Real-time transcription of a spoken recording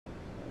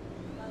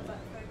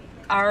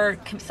Our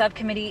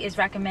subcommittee is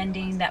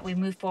recommending that we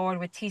move forward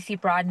with TC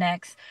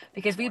Broadnax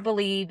because we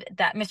believe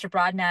that Mr.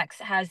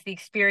 Broadnax has the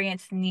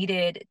experience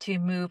needed to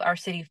move our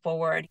city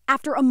forward.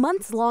 After a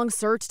months-long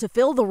search to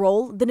fill the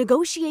role, the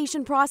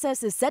negotiation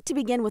process is set to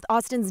begin with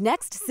Austin's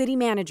next city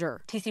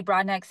manager. TC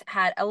Broadnax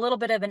had a little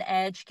bit of an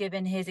edge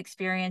given his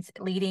experience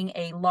leading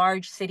a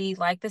large city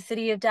like the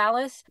city of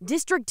Dallas.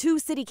 District 2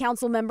 City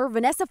Council member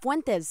Vanessa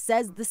Fuentes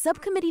says the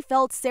subcommittee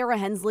felt Sara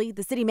Hensley,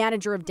 the city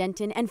manager of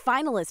Denton and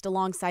finalist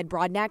alongside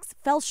Broadnax,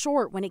 fell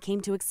short when it came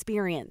to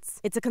experience.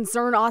 It's a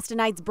concern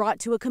Austinites brought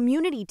to a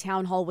community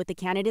town hall with the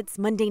candidates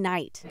Monday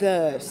night.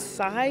 The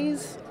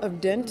size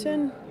of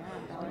Denton,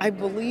 I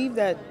believe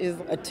that is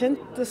a tenth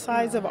the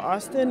size of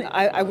Austin.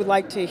 I would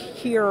like to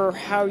hear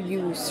how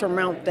you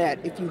surmount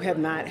that if you have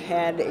not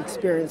had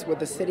experience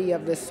with a city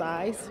of this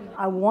size.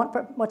 I want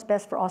what's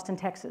best for Austin,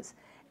 Texas.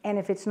 And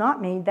if it's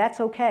not me, that's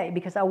okay,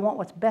 because I want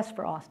what's best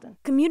for Austin.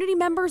 Community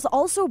members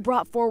also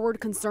brought forward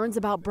concerns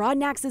about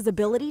Broadnax's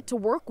ability to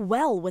work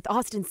well with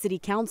Austin City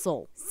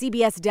Council.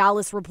 CBS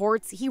Dallas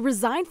reports he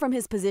resigned from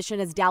his position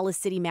as Dallas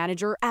City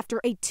Manager after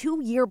a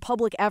 2-year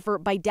public effort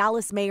by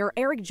Dallas Mayor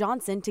Eric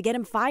Johnson to get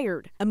him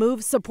fired, a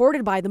move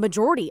supported by the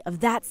majority of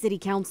that city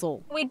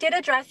council. We did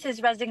address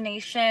his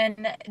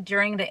resignation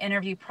during the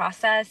interview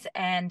process,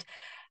 and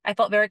I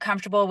felt very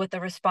comfortable with the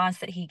response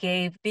that he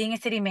gave. Being a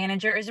city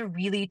manager is a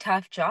really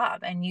tough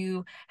job, and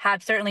you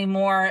have certainly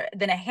more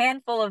than a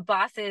handful of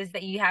bosses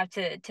that you have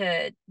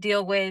to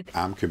deal with.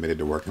 I'm committed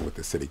to working with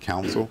the city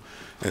council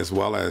as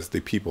well as the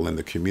people in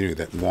the community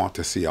that want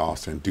to see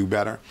Austin do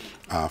better,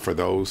 for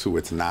those who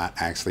it's not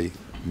actually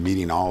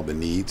meeting all the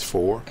needs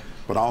for,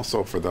 but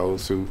also for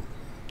those who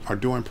are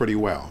doing pretty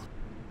well.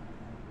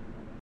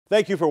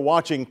 Thank you for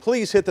watching.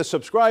 Please hit the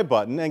subscribe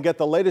button and get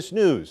the latest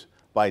news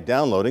by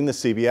downloading the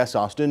CBS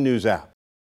Austin News app.